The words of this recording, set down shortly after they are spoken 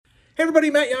Hey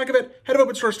everybody, Matt Yonkovit, head of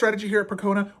open source strategy here at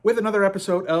Percona with another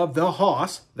episode of The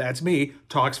Hoss, that's me,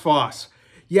 Talks Foss.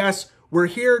 Yes, we're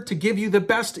here to give you the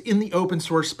best in the open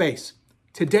source space.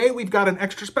 Today we've got an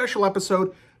extra special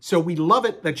episode, so we love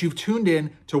it that you've tuned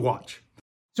in to watch.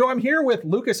 So I'm here with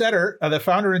Lukas Eder, the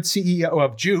founder and CEO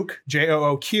of JooQ,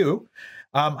 JooQ.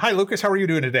 Hi Lucas, how are you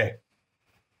doing today?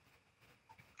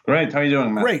 Great, how are you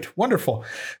doing, Matt? Great, wonderful.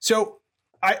 So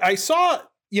I saw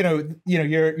your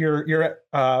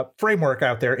framework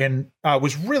out there and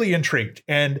was really intrigued.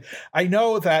 And I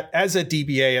know that as a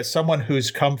DBA, as someone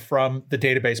who's come from the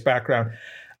database background,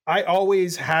 I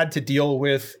always had to deal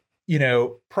with,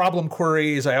 problem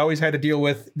queries. I always had to deal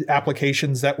with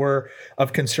applications that were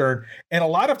of concern. And a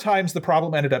lot of times the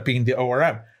problem ended up being the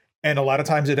ORM. And a lot of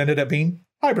times it ended up being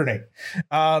Hibernate.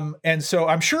 And so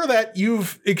I'm sure that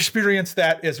you've experienced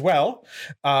that as well,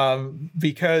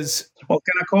 because... Well,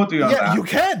 can I quote you on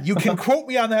that? Yeah, you can quote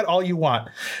me on that all you want.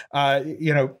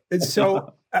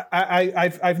 So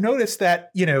I've noticed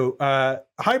that,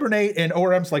 Hibernate and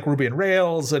ORMs like Ruby and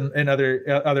Rails and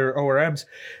other ORMs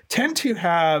tend to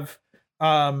have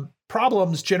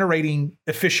problems generating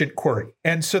efficient query.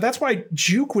 And so that's why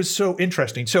JooQ was so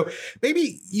interesting. So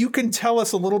maybe you can tell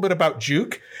us a little bit about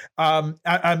JooQ.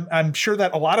 I'm sure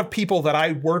that a lot of people that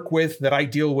I work with, that I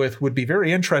deal with, would be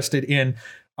very interested in,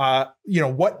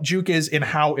 what JooQ is and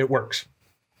how it works.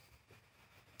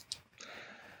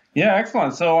 Yeah,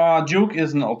 excellent. So JooQ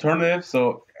is an alternative.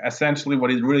 So essentially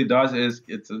what it really does is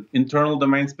it's an internal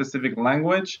domain-specific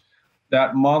language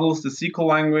that models the SQL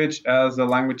language as a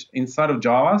language inside of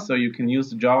Java. So you can use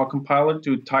the Java compiler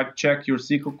to type check your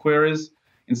SQL queries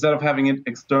instead of having it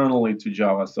externally to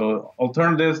Java. So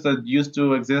alternatives that used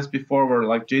to exist before were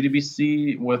like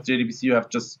JDBC. With JDBC, you have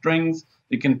just strings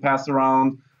you can pass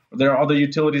around. There are other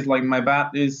utilities like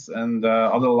MyBatis and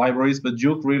other libraries, but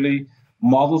JooQ really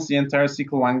models the entire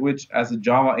SQL language as a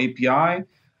Java API.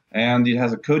 And it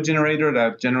has a code generator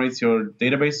that generates your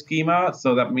database schema.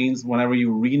 So that means whenever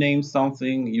you rename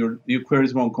something, your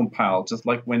queries won't compile. Just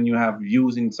like when you have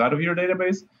views inside of your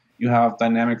database, you have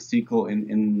dynamic SQL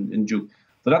in JooQ.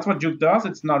 So that's what JooQ does.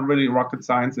 It's not really rocket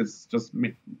science. It's just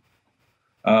merely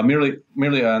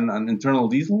an internal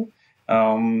diesel,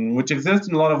 which exists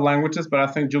in a lot of languages. But I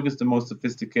think JooQ is the most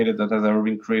sophisticated that has ever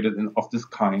been created of this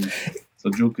kind. So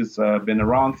JooQ has been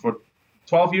around for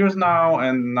 12 years now,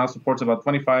 and now supports about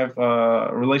 25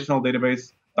 relational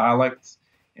database dialects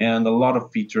and a lot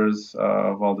of features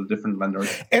of all the different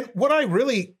vendors. And what I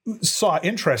really saw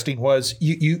interesting was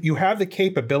you have the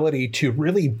capability to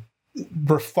really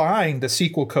refine the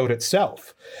SQL code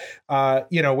itself.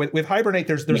 With Hibernate,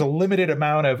 there's a limited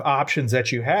amount of options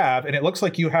that you have, and it looks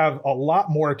like you have a lot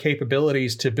more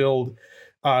capabilities to build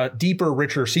deeper,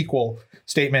 richer SQL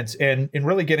statements and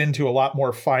really get into a lot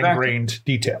more fine-grained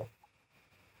detail.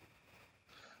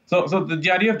 So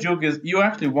the idea of JooQ is you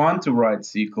actually want to write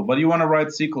SQL, but you want to write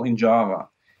SQL in Java.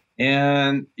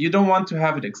 And you don't want to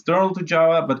have it external to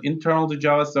Java, but internal to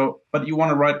Java. But you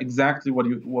want to write exactly what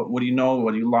you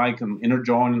like, an inner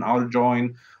join, an outer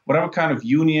join, whatever kind of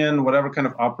union, whatever kind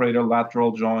of operator,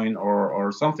 lateral join,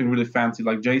 or something really fancy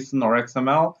like JSON or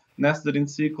XML nested in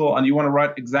SQL. And you want to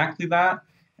write exactly that.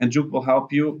 And JooQ will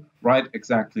help you write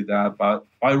exactly that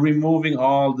by removing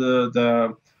all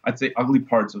the I'd say, ugly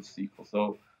parts of SQL.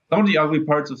 So some of the ugly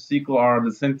parts of SQL are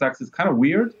the syntax is kind of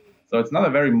weird. So it's not a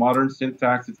very modern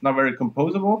syntax. It's not very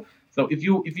composable. So if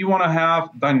you want to have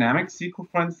dynamic SQL,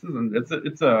 for instance, and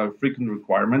it's a frequent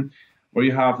requirement, where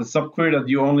you have a subquery that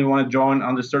you only want to join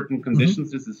under certain conditions,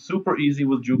 This is super easy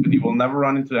with JooQ, and you will never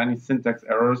run into any syntax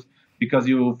errors because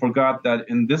you forgot that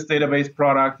in this database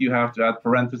product, you have to add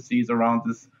parentheses around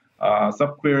this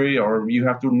subquery, or you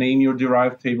have to name your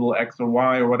derived table X or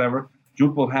Y or whatever.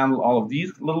 JooQ will handle all of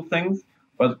these little things,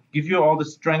 but give you all the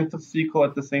strength of SQL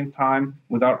at the same time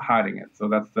without hiding it. So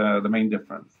that's the main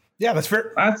difference. Yeah, that's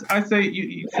fair. I say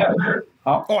you said.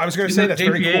 I was going to say that's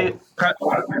JPA, very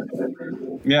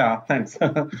cool. Yeah, thanks.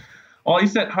 Well, you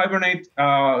said Hibernate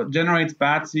generates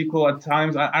bad SQL at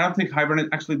times. I don't think Hibernate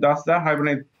actually does that.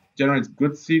 Hibernate generates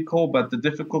good SQL, but the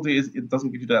difficulty is it doesn't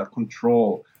give you that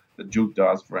control that JooQ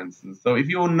does, for instance. So if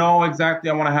you know exactly,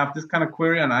 I want to have this kind of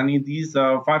query and I need these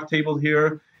 5 tables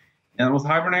here. And with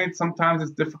Hibernate, sometimes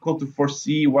it's difficult to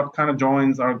foresee what kind of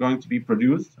joins are going to be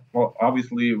produced. Well,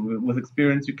 obviously, with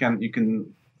experience, you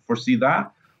can foresee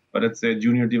that. But it's a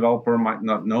junior developer might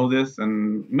not know this,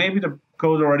 and maybe the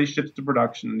code already ships to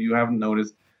production, and you haven't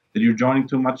noticed that you're joining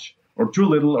too much or too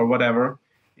little or whatever.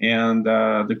 And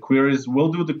the queries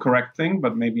will do the correct thing,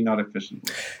 but maybe not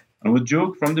efficiently. And with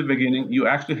JooQ, from the beginning, you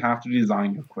actually have to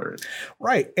design your queries.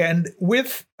 Right. And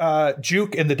with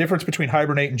JooQ and the difference between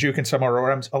Hibernate and JooQ and some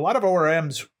ORMs, a lot of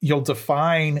ORMs, you'll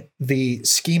define the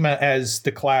schema as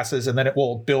the classes, and then it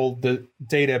will build the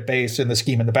database and the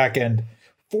schema in the back end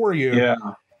for you. Yeah.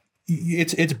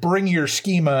 It's bring your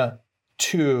schema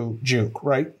to JooQ,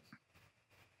 right?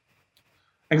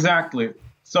 Exactly.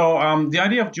 So the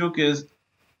idea of JooQ is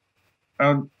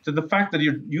so the fact that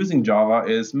you're using Java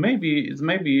is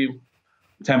maybe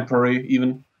temporary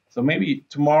even. So maybe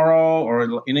tomorrow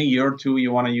or in a year or two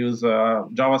you want to use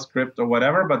JavaScript or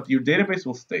whatever, but your database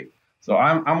will stay. So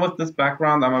I'm with this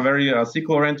background. I'm a very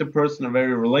SQL-oriented person, a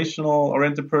very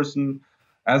relational-oriented person,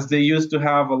 as they used to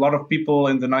have a lot of people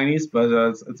in the 90s, but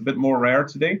it's a bit more rare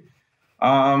today.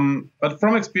 But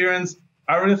from experience,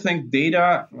 I really think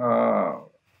data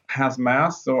has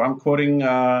mass. So I'm quoting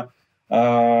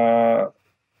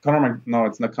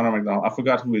it's not Connor McDonald. I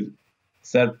forgot who it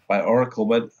said by Oracle,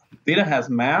 but data has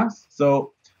mass.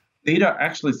 So data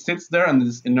actually sits there and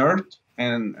is inert,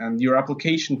 and your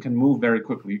application can move very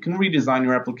quickly. You can redesign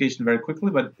your application very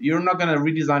quickly, but you're not going to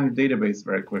redesign your database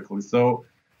very quickly. So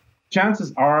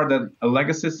chances are that a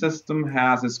legacy system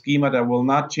has a schema that will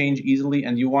not change easily,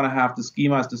 and you want to have the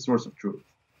schema as the source of truth,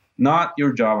 not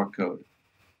your Java code.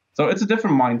 So it's a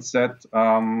different mindset.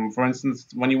 For instance,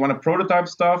 when you want to prototype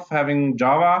stuff, having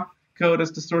Java code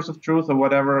as the source of truth or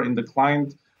whatever in the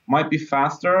client might be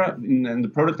faster in the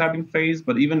prototyping phase.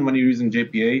 But even when you're using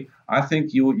JPA, I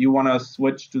think you want to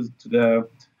switch to the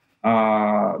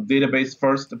database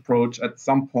first approach at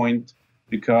some point,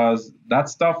 because that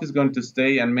stuff is going to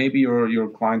stay, and maybe your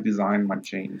client design might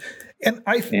change. And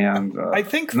I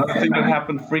think another thing that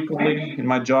happens frequently in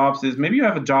my jobs is maybe you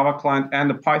have a Java client and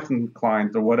a Python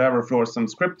client or whatever for some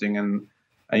scripting, and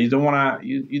you don't want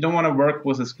to work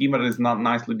with a schema that is not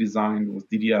nicely designed with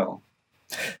DDL.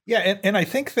 Yeah, and I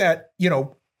think that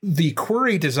the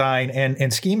query design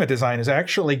and schema design is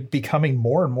actually becoming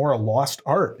more and more a lost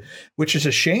art, which is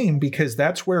a shame, because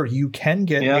that's where you can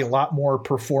get a lot more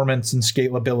performance and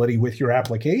scalability with your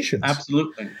applications.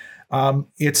 Absolutely.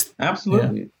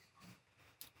 Absolutely. Yeah.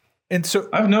 And so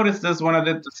I've noticed this when I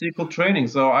did the SQL training.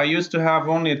 So I used to have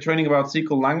only a training about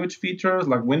SQL language features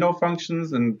like window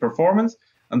functions and performance.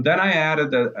 And then I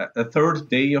added a third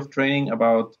day of training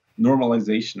about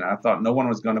normalization. I thought no one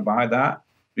was going to buy that,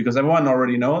 because everyone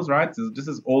already knows, right? This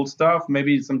is old stuff.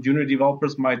 Maybe some junior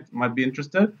developers might be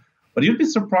interested, but you'd be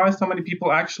surprised how many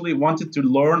people actually wanted to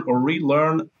learn or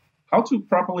relearn how to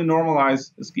properly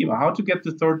normalize a schema, how to get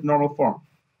to third normal form.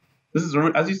 This is,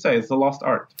 as you say, it's a lost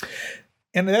art.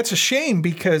 And that's a shame,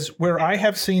 because where I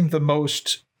have seen the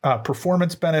most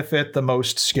performance benefit, the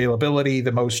most scalability,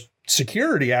 the most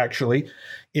security actually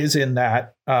is in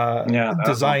that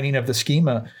designing of the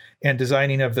schema and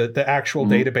designing of the actual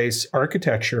database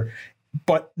architecture.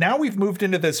 But now we've moved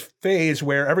into this phase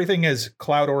where everything is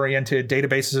cloud-oriented,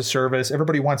 database as a service.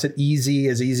 Everybody wants it easy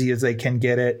as they can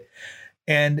get it.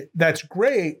 And that's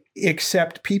great,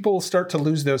 except people start to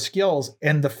lose those skills.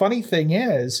 And the funny thing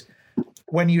is,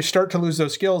 when you start to lose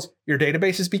those skills, your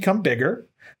databases become bigger.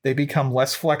 They become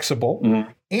less flexible.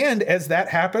 And as that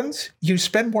happens, you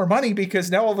spend more money,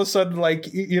 because now all of a sudden,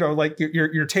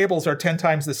 your tables are 10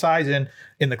 times the size in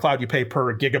the cloud. You pay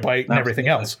per gigabyte and everything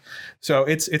else. So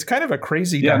it's kind of a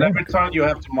crazy dynamic. And every time you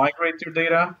have to migrate your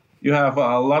data, you have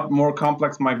a lot more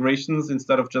complex migrations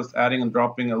instead of just adding and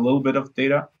dropping a little bit of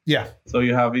data. Yeah. So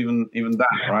you have even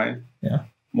that, right? Yeah.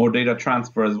 More data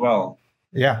transfer as well.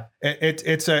 Yeah.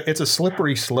 It's a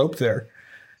slippery slope there.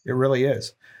 It really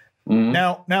is.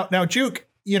 Now, JooQ,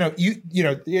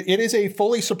 it is a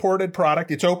fully supported product.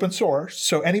 It's open source,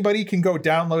 so anybody can go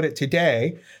download it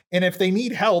today. And if they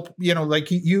need help,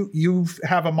 you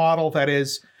have a model that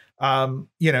is,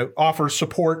 offers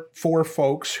support for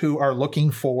folks who are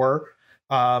looking for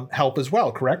help as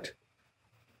well, correct?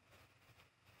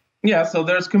 Yeah, so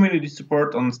there's community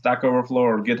support on Stack Overflow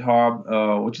or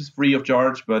GitHub, which is free of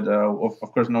charge, but of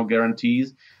course no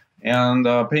guarantees. And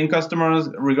paying customers,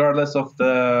 regardless of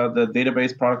the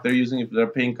database product they're using, if they're a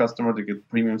paying customer, they get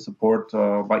premium support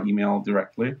by email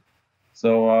directly.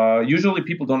 So usually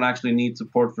people don't actually need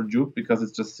support for JooQ, because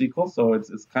it's just SQL. So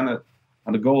it's kind of,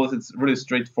 the goal is it's really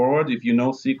straightforward. If you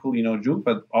know SQL, you know JooQ,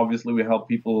 but obviously we help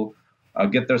people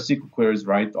get their SQL queries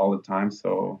right all the time.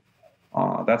 So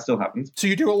that still happens. So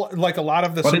you do a lot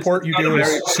of the support you do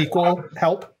is SQL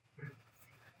help?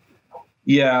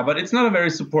 Yeah, but it's not a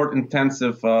very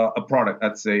support-intensive product,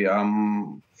 I'd say.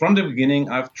 From the beginning,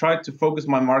 I've tried to focus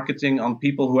my marketing on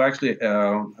people who actually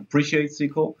appreciate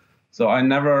SQL. So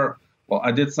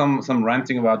I did some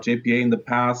ranting about JPA in the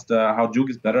past, how JooQ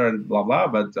is better and blah, blah,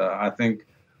 but I think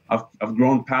I've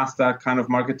grown past that kind of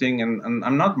marketing, and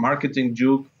I'm not marketing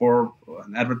JooQ for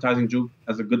advertising JooQ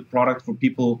as a good product for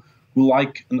people who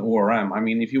like an ORM. I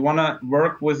mean, if you want to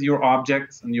work with your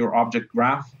objects and your object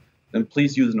graph, then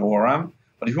please use an ORM.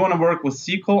 But if you want to work with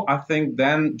SQL, I think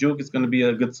then JooQ is going to be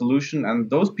a good solution. And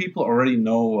those people already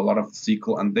know a lot of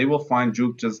SQL, and they will find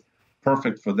JooQ just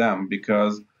perfect for them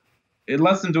because it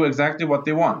lets them do exactly what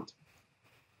they want,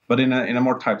 but in a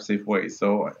more type-safe way.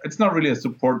 So it's not really a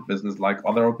support business like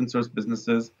other open source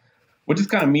businesses, which is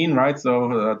kind of mean, right?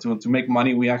 So to make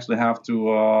money, we actually have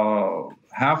to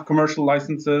have commercial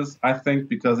licenses, I think,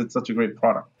 because it's such a great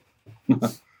product.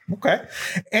 Okay.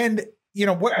 And,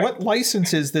 what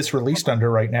license is this released under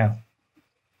right now?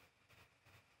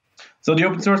 So the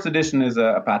open source edition is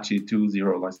Apache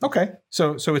 2.0 license. Okay.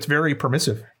 So it's very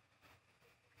permissive.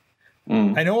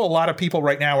 I know a lot of people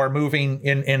right now are moving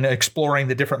in exploring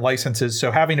the different licenses.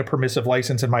 So having a permissive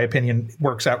license, in my opinion,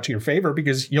 works out to your favor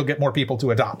because you'll get more people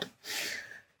to adopt.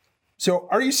 So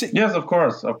are you seeing? Yes, of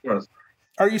course.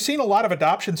 Are you seeing a lot of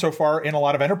adoption so far in a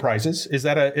lot of enterprises? Is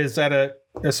that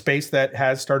a space that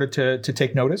has started to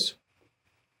take notice?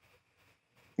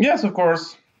 Yes, of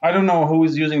course. I don't know who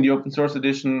is using the open source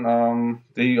edition.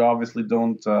 They obviously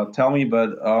don't tell me,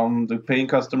 but the paying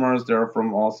customers, they're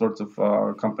from all sorts of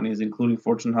companies, including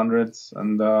Fortune 100s.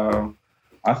 And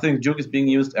I think JooQ is being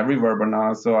used everywhere by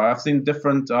now. So I've seen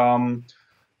different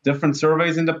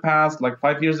surveys in the past. Like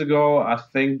 5 years ago, I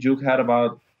think JooQ had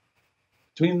about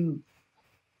between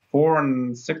 4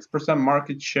 and 6%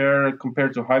 market share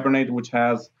compared to Hibernate, which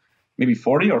has maybe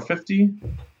 40 or 50.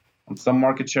 Some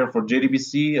market share for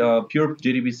JDBC, pure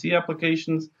JDBC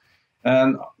applications.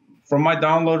 And from my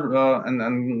download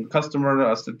and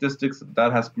customer statistics,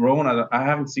 that has grown. I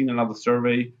haven't seen another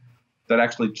survey that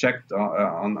actually checked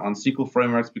on SQL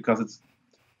frameworks because it's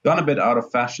gone a bit out of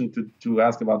fashion to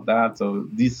ask about that. So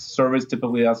these surveys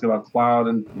typically ask about cloud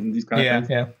and these kind of things.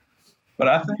 Yeah. But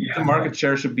I think the market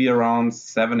share should be around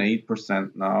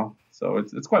 7-8% now. So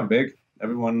it's quite big.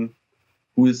 Everyone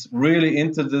who is really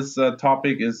into this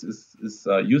topic is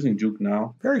using JooQ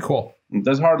now. Very cool.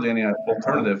 There's hardly any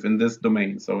alternative in this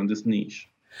domain, so in this niche.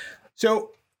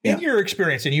 So in your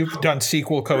experience, and you've done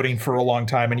SQL coding for a long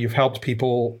time, and you've helped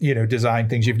people, design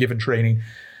things, you've given training.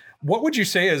 What would you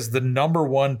say is the number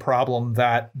one problem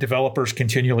that developers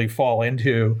continually fall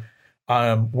into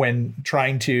when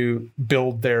trying to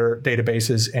build their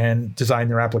databases and design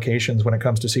their applications when it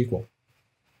comes to SQL?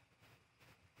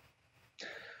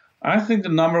 I think the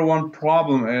number one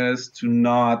problem is to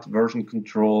not version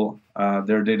control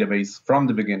their database from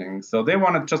the beginning. So they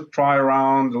want to just try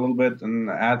around a little bit and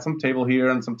add some table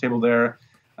here and some table there.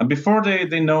 And before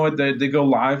they know it, they go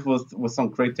live with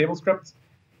some create table scripts,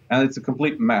 and it's a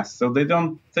complete mess. So they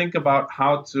don't think about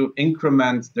how to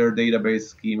increment their database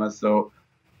schema.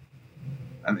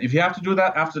 And if you have to do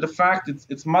that after the fact,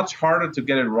 it's much harder to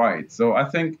get it right. So I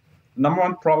think number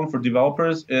one problem for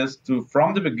developers is to,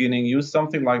 from the beginning, use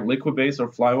something like Liquibase or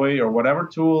Flyway or whatever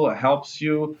tool helps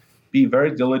you be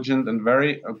very diligent and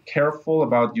very careful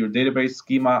about your database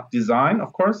schema design,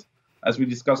 of course, as we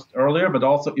discussed earlier, but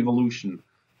also evolution.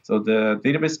 So the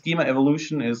database schema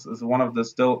evolution is one of the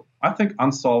still, I think,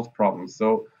 unsolved problems.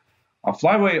 So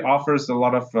Flyway offers a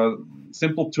lot of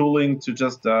simple tooling to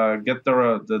just get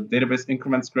the database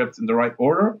increment scripts in the right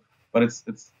order. But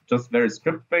it's just very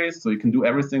script-based, so you can do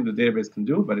everything the database can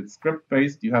do, but it's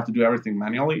script-based. You have to do everything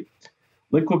manually.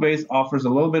 Liquibase offers a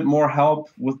little bit more help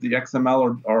with the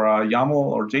XML or YAML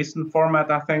or JSON format,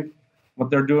 I think, what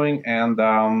they're doing. And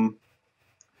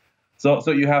so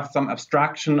you have some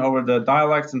abstraction over the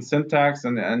dialects and syntax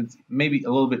and maybe a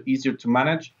little bit easier to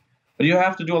manage. But you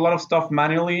have to do a lot of stuff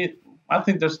manually. I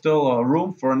think there's still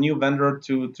room for a new vendor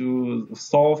to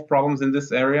solve problems in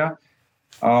this area.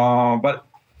 But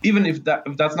even if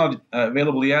that's not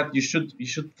available yet, you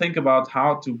should think about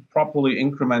how to properly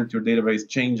increment your database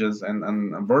changes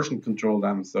and version control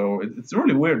them. So it's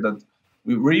really weird that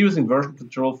we're using version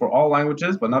control for all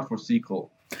languages, but not for SQL.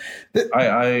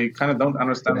 I kind of don't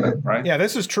understand that, right? Yeah,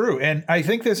 this is true. And I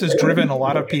think this has driven a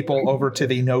lot of people over to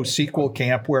the NoSQL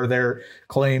camp where their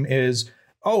claim is,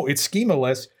 it's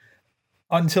schemaless.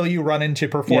 Until you run into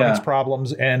performance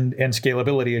problems and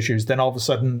scalability issues, then all of a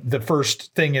sudden the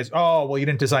first thing is, you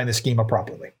didn't design the schema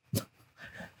properly.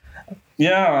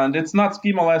 Yeah, and it's not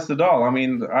schemaless at all. I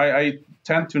mean, I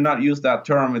tend to not use that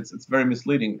term. It's very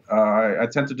misleading. I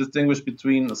tend to distinguish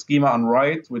between a schema on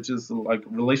write, which is like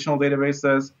relational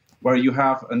databases, where you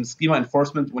have a schema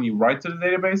enforcement when you write to the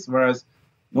database, whereas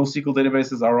NoSQL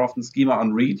databases are often schema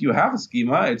on read. You have a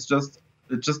schema. It's just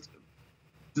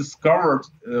discovered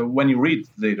when you read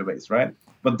the database, right?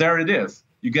 But there it is.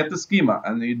 You get the schema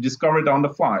and you discover it on the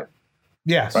fly.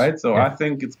 Yes. Right. So I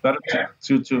think it's better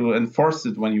to enforce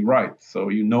it when you write, so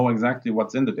you know exactly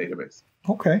what's in the database.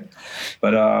 Okay.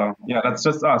 But that's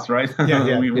just us, right?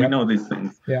 We know these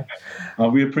things. Yeah.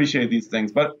 We appreciate these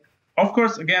things, but of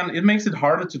course, again, it makes it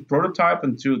harder to prototype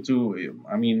and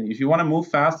I mean, if you want to move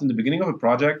fast in the beginning of a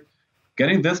project,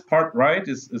 getting this part right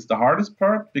is the hardest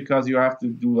part, because you have to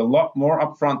do a lot more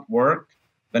upfront work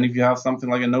than if you have something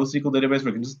like a NoSQL database where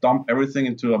you can just dump everything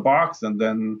into a box and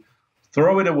then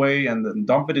throw it away and then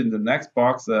dump it in the next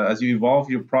box as you evolve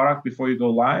your product before you go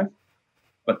live.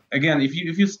 But again, if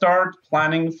you start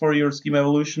planning for your schema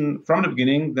evolution from the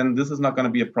beginning, then this is not going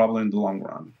to be a problem in the long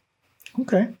run.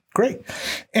 Okay, great.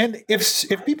 And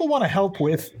if people want to help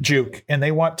with JooQ and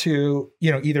they want to,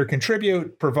 either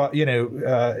contribute, provide,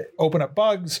 open up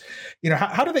bugs,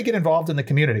 how do they get involved in the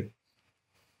community?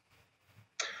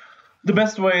 The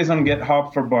best way is on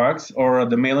GitHub for bugs or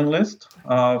the mailing list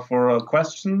for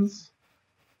questions.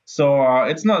 So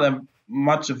it's not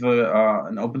much of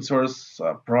an open source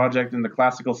project in the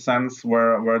classical sense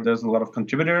where there's a lot of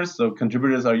contributors. So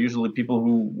contributors are usually people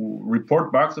who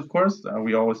report bugs, of course.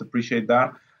 We always appreciate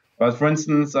that. But for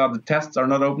instance, the tests are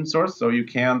not open source, so you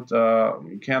can't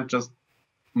just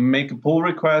make a pull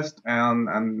request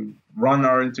and run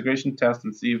our integration test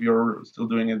and see if you're still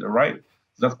doing it right.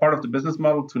 So that's part of the business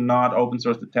model, to not open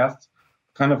source the tests,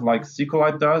 kind of like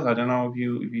SQLite does. I don't know if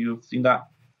you've seen that.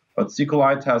 But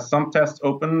SQLite has some tests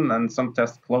open and some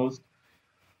tests closed,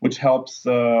 which helps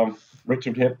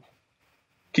Richard Hipp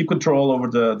keep control over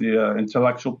the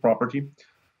intellectual property.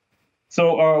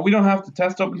 So we don't have to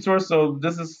test open source. So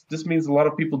this means a lot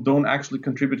of people don't actually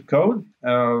contribute code.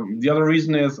 The other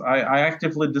reason is I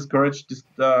actively discourage this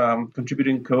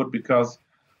contributing code, because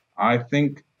I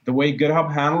think the way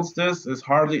GitHub handles this is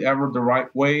hardly ever the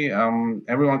right way.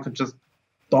 Everyone could just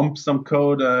dump some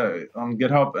code on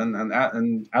GitHub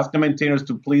and ask the maintainers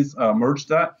to please merge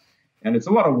that. And it's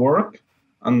a lot of work.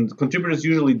 And contributors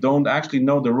usually don't actually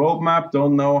know the roadmap,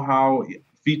 don't know how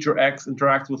feature X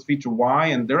interacts with feature Y,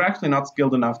 and they're actually not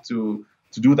skilled enough to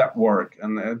do that work.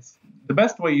 And it's the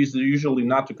best way is usually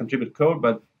not to contribute code,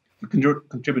 but to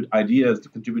contribute ideas, to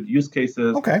contribute use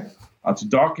cases, to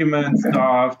document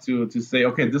stuff, to say,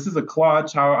 okay, this is a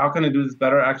clutch. How can I do this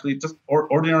better? Actually, just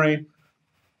ordinary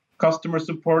customer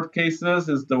support cases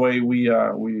is the way we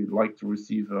like to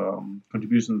receive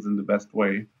contributions in the best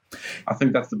way. I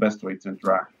think that's the best way to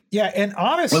interact. Yeah, and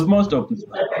honestly, with most open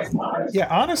source. Yeah,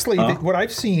 honestly, what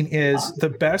I've seen is the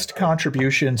best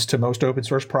contributions to most open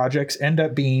source projects end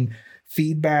up being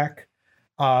feedback,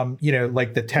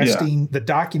 like the testing, the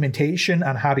documentation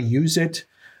on how to use it,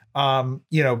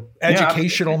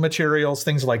 educational materials,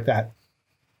 things like that.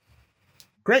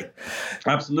 Great.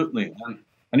 Absolutely.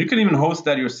 And you can even host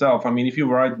that yourself. I mean, if you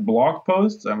write blog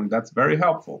posts, I mean, that's very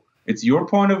helpful. It's your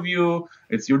point of view.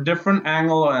 It's your different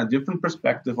angle and a different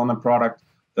perspective on a product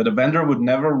that a vendor would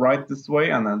never write this way.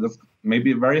 And that's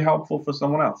maybe very helpful for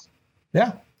someone else.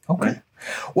 Yeah. Okay. Right?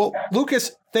 Well,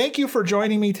 Lukas, thank you for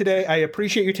joining me today. I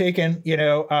appreciate you taking,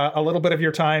 a little bit of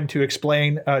your time to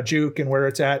explain JooQ and where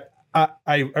it's at.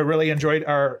 I really enjoyed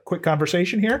our quick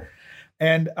conversation here.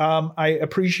 And I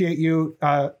appreciate you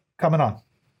coming on.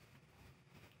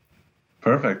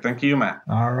 Perfect. Thank you, Matt.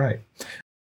 All right.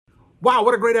 Wow,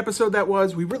 what a great episode that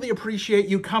was. We really appreciate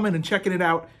you coming and checking it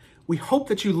out. We hope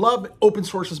that you love open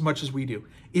source as much as we do.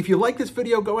 If you like this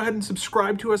video, go ahead and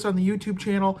subscribe to us on the YouTube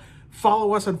channel.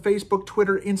 Follow us on Facebook,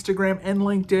 Twitter, Instagram, and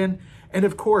LinkedIn. And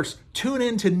of course, tune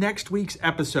in to next week's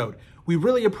episode. We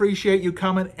really appreciate you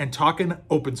coming and talking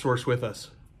open source with us.